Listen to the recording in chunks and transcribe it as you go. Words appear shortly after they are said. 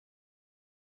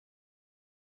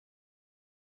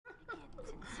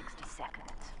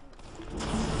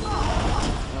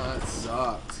That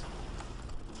sucked.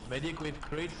 Medic with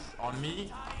crits on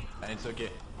me, and it's okay.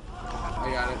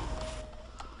 I got it.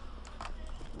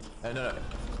 No.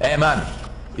 Hey man,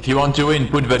 if you want to win,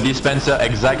 put the dispenser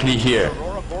exactly here.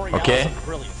 Okay?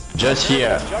 Just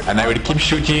here. And I will keep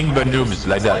shooting the noobs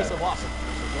like that.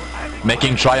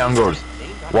 Making triangles.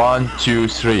 1, 2,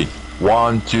 3.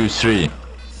 1, 2, 3.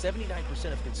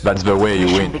 That's the way you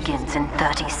win. Begins in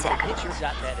 30 seconds.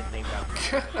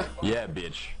 Yeah,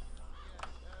 bitch.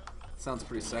 Sounds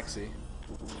pretty sexy.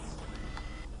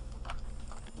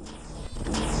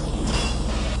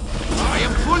 I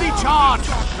am fully charged!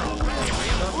 I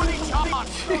am fully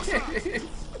charged!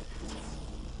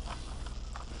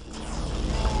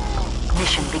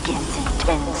 Mission begins in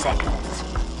 10 seconds.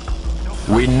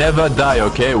 We never die,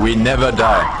 okay? We never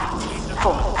die.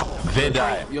 4. They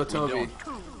die. Yo, Toby.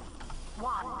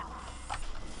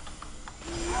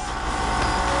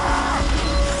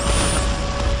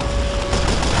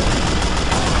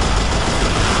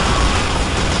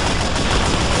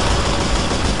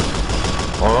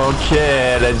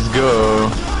 Okay, let's go.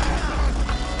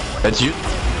 That's you.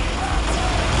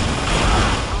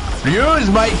 Use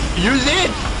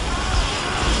it.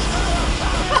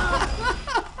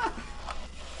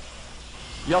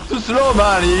 You're too slow,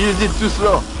 man. You use it too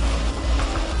slow.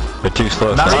 You're too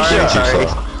slow. Marisha. Sorry.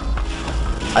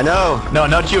 I know. No,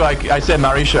 not you. I said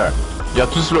Marisha. You're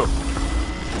too slow.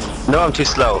 No, I'm too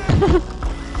slow.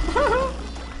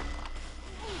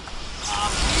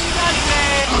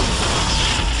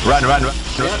 Run. Yep, got him.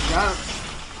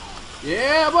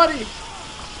 Yeah, buddy.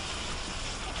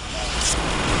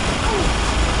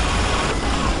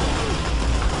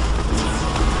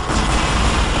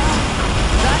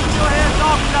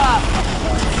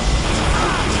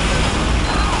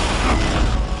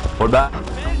 Hold back.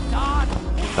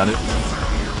 Done it.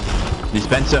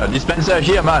 Dispenser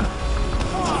here, man.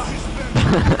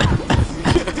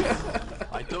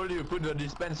 I told you, put the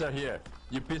dispenser here.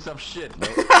 You piece of shit.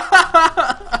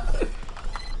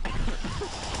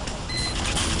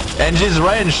 Engines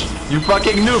range. You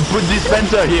fucking noob. Put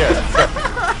dispenser here.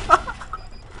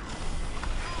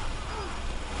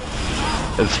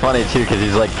 It's funny too, because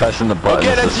he's like pressing the button.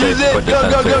 Okay, let's use it.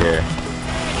 Go. Here.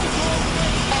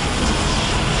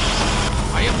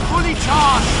 I am fully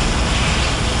charged!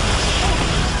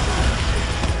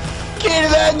 Kill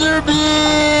that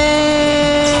newbie!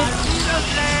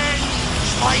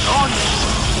 Spike on!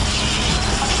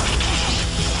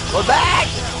 Go back!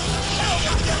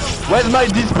 Where's my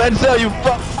dispenser, you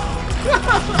fuck?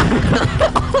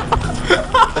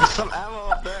 There's some ammo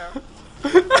up there.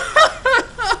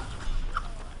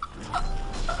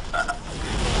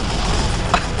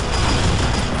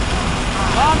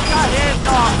 Doctor, here's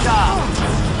Doctor!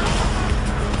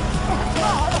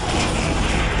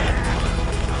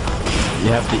 You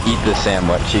have to eat the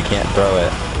sandwich. You can't throw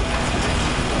it.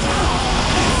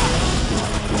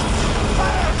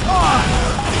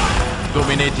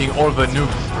 Dominating all the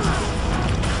noobs.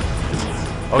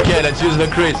 Okay, let's use the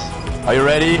Chris. Are you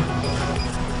ready?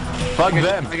 Fuck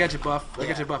them. I got you buff.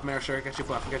 Marisha. I got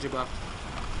you buff.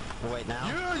 Wait now.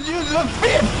 Use the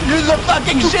fit. Use the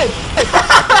fucking shit.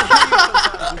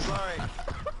 I'm sorry.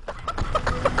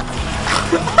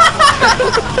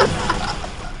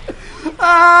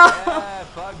 Yeah,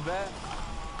 fuck that.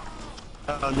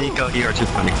 Oh, Nico, you are too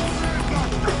funny.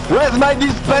 Where's my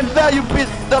dispenser, you piece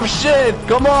of shit?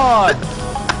 Come on.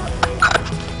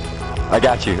 I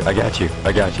got you. Thank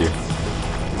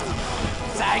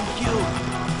you!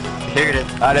 Here it is.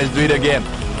 Ah, let's do it again.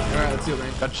 Alright, let's do it,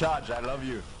 man. Got charge. I love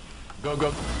you.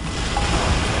 Go.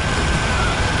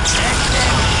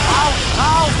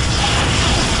 Ow!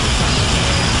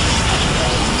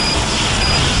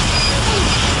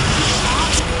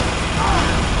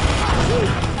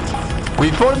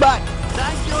 We fall back.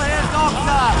 Thank you, here's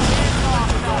Doctor!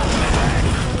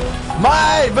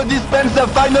 The dispenser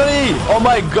finally. Oh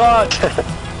my god.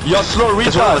 You're slow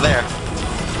There's one over retard. there.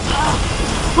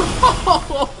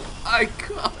 Oh my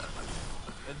god.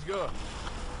 Let's go.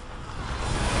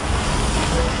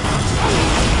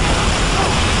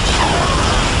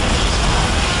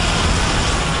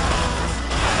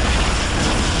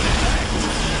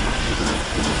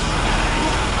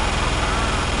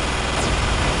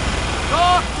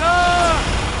 Doctor!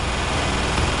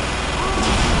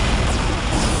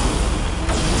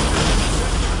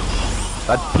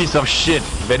 That piece of shit.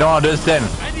 They don't understand.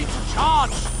 Ready to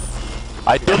charge!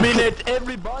 I dominate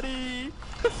everybody.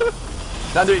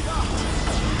 Now do it.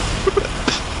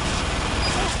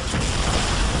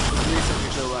 Mini sentry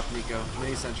to the left, Nico.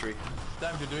 Mini sentry.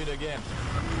 Time to do it again.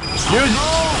 Use it.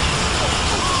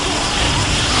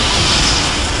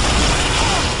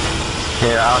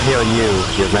 Here, I'll heal you,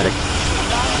 your medic.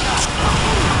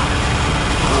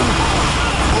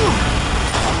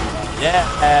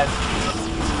 Yeah.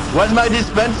 Where's my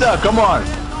dispenser? Come on.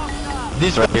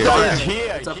 Dispenser is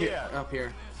here. It's up here. Up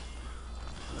here.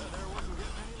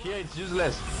 Here it's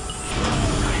useless.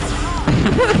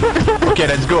 Okay,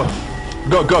 let's go.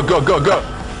 Go, go, go, go, go.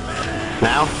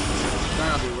 Now?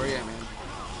 Nah, dude, where you at, man?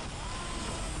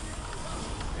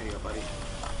 There you go, buddy.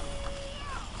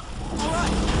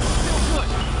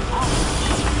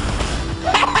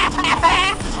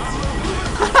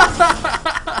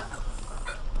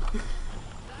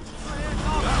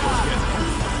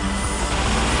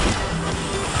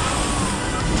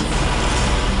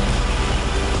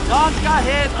 Don't get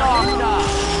hit, doctor!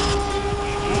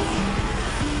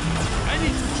 I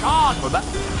need to charge!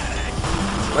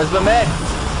 Where's the med?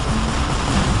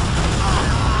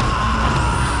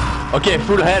 Okay,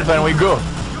 full health and we go.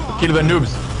 Kill the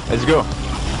noobs. Let's go.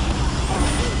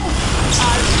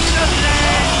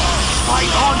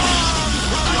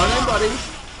 Run in, buddy.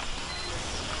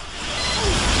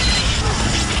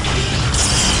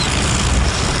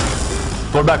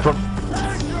 Fall back from.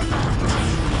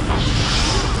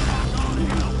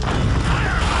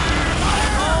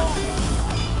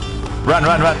 Run,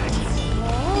 run, run.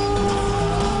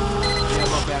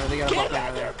 They got a buff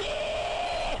banner there.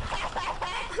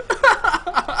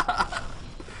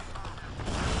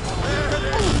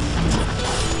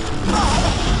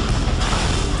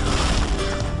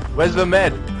 Where's the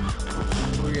med?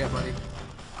 Where you at, buddy?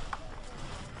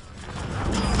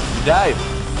 Dive.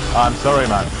 Oh, I'm sorry,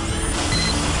 man.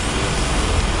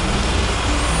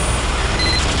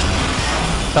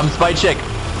 Some spy check.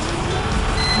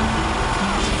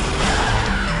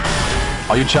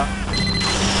 Are you cha?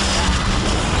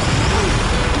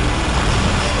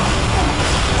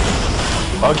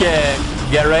 Okay,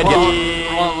 get ready.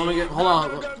 Hold on, let me get. Hold on.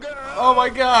 Oh my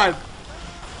god.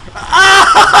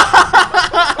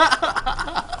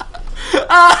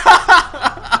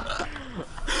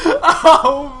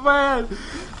 Oh man.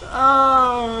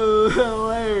 Oh,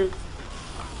 hilarious.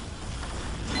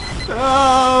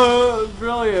 Oh,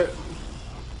 brilliant.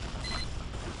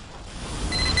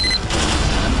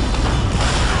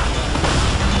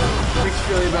 Makes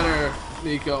you really better,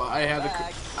 Nico. I have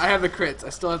the crits. I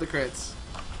still have the crits.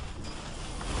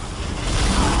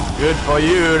 Good for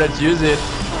you. Let's use it.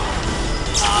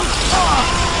 Oh,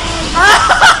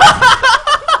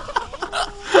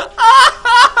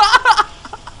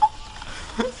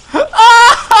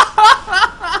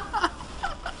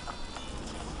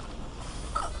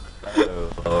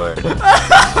 Lord.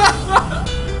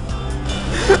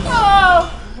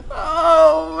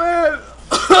 Oh man.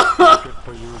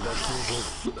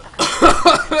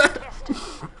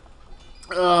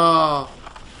 Oh.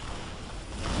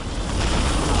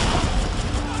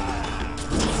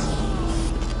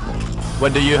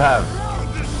 What do you have?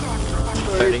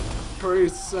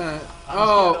 30%.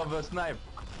 Oh,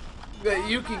 that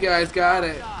Yuki guy's got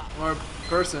it. Or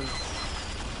person.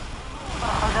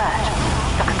 Alert.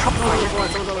 The control point has been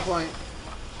Someone's on the point.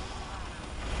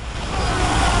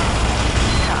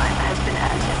 time has been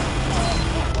added.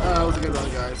 Oh, that was a good run,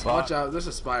 guys. Watch out. There's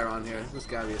a spy around here. There's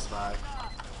gotta be a spy.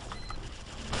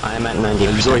 I'm at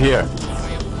 90%. Let's go here.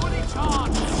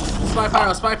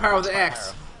 Spy pyro with the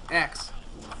X. X.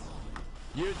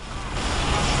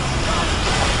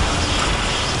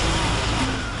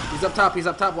 He's up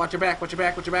top. Watch your back.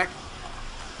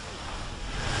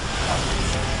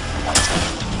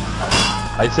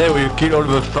 I say we kill all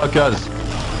the fuckers.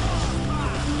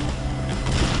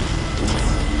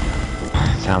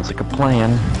 Sounds like a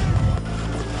plan.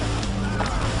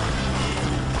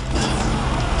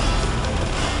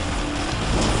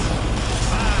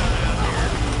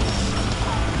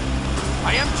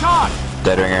 I am charged!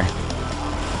 Dead ringer.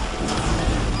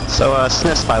 So,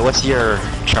 Sniff Spy, what's your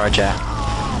charge at?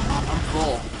 I'm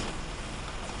full.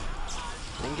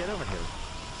 Then get over here.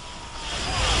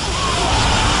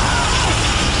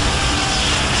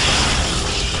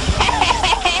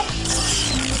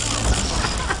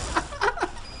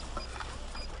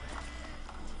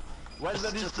 Where's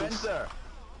the dispenser?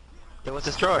 It was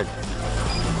destroyed.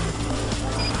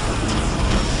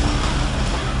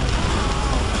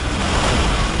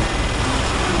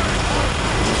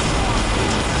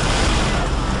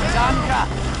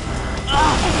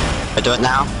 I do it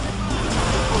now.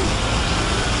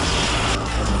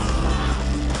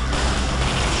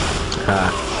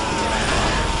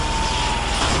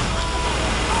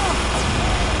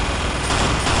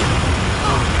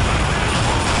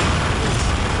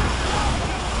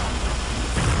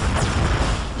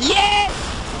 Yeah!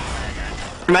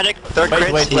 Medic, third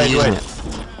crit, he's using it.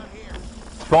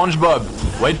 SpongeBob,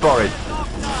 wait for it.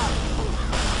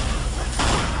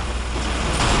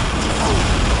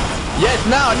 Yes,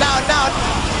 now.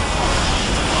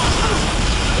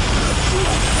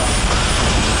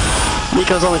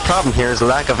 Nico's only problem here is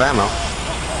lack of ammo. I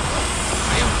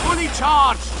am fully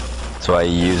charged. That's why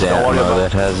you use ammo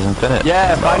that has infinite.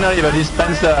 Yeah, finally the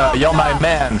dispenser, you're my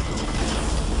man.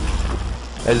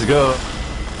 Let's go.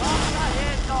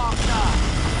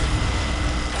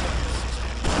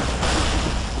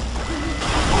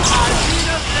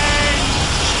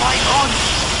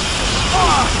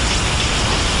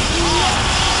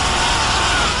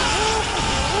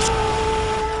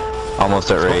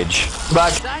 Almost at rage.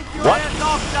 Back. What?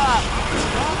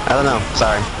 I don't know,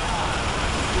 sorry.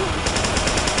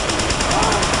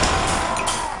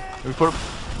 We put.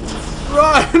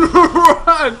 Run!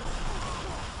 Run!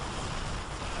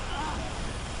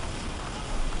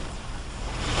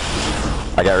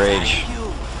 I got rage.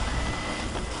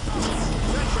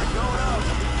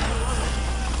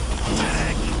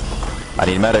 I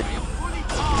need medic.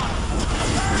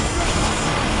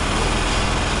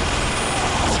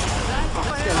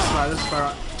 This is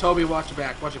far. Toby, watch your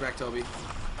back. Watch your back, Toby.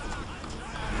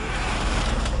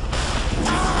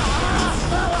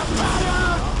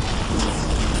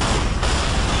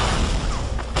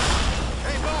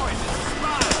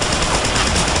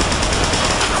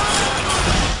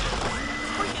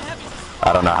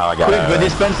 I don't know how I got Quick, out the of there.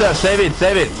 dispenser, save it.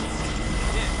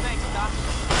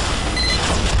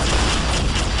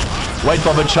 Wait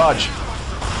for the charge.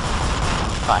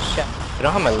 Ah shit, I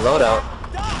don't have my loadout.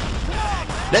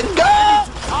 Let's go!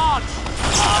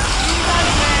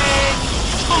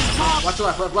 Watch your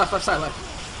left side, left.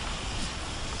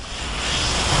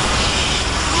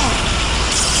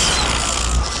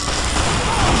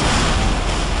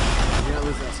 You're not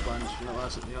losing that sponge.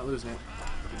 You're not losing it.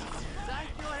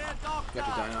 Got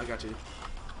you, Dino. I got you.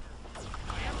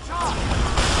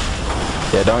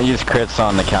 Yeah, don't use crits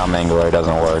on the cow mangler, it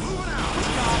doesn't work.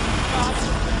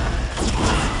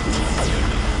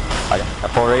 I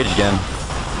got full rage again.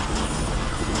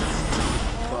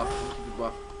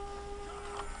 Buff.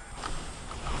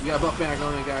 You got buff banner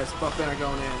going in, guys. Buff banner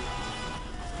going in.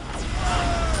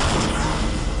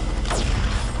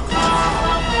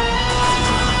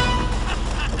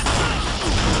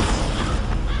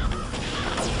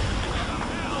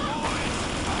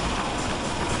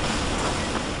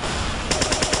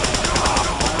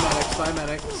 Spy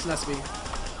medic. Snespy.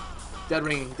 Dead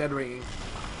ringing.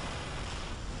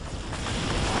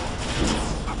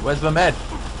 Where's the med?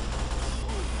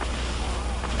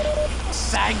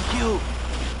 Thank you.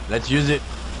 Let's use it.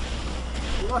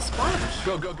 You lost sponge.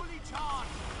 Go.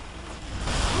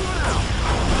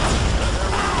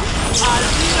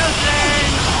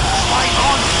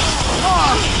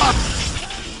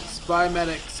 Spy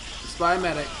medic.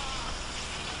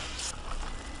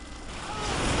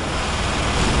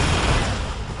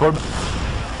 For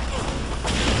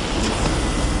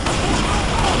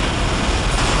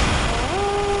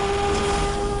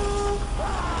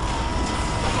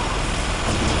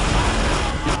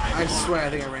I swear I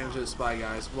think I ran into the spy,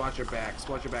 guys. Watch your backs,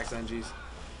 NGs.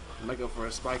 I might go for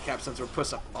a spy cap since we're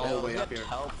pushed up all the way up here.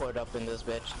 Teleport up in this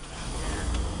bitch.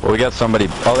 Well, we got somebody.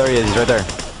 Oh, there he is. He's right there.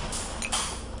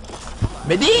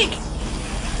 medic!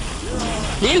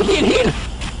 Heal!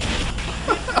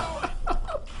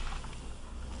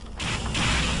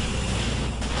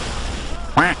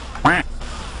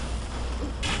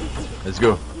 Let's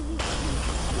go. Get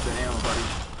the ammo, buddy.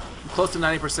 I'm close to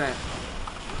 90%.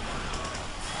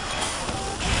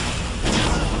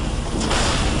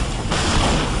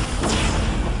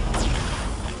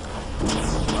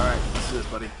 Alright, let's do this,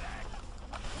 buddy.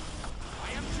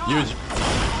 Use.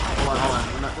 Hold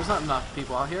on. There's not enough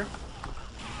people out here.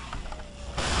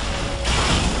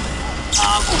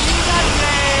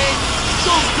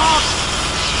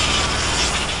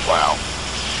 Wow.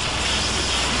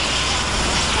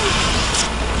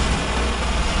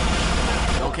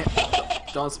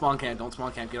 Don't spawn camp.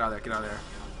 Get out of there.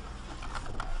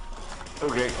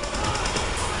 Okay.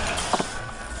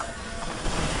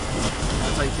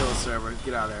 That's how you kill a server.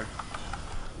 Get out of there.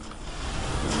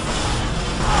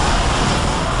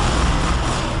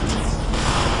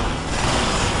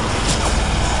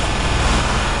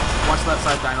 Watch the left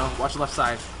side, Dino. Watch the left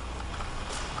side.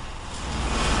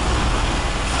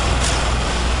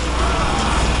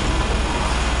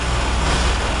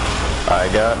 I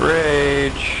got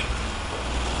rage.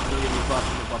 I'm gonna give you a buff.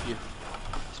 I'm gonna buff you.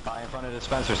 Spy in front of the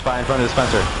dispenser.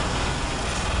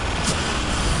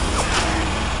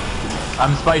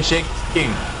 I'm spy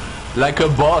shaking like a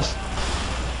boss.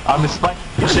 I'm spy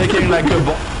shaking like a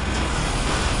boss.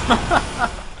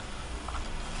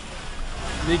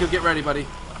 Nico, get ready, buddy.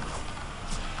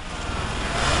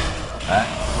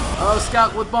 Oh,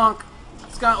 Scout with bonk.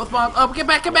 Scout with bonk. Oh, get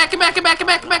back, get back, get back, get back, get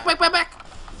back, get back, back, back.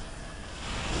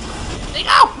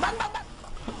 Nico!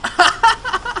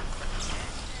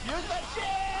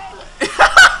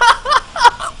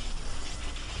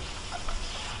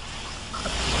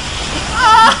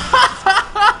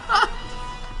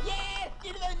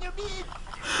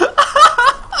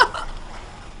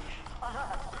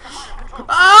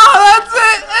 Oh, that's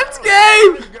it! That's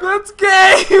game! That's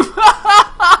game!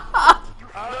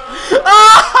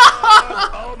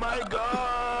 Oh my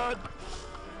god!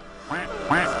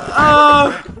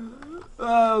 Oh,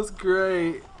 that was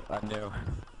great. I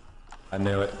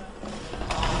knew it.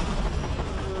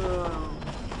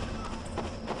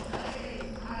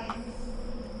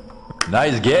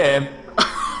 Nice game.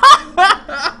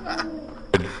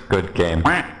 Good game.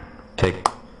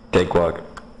 Take walk.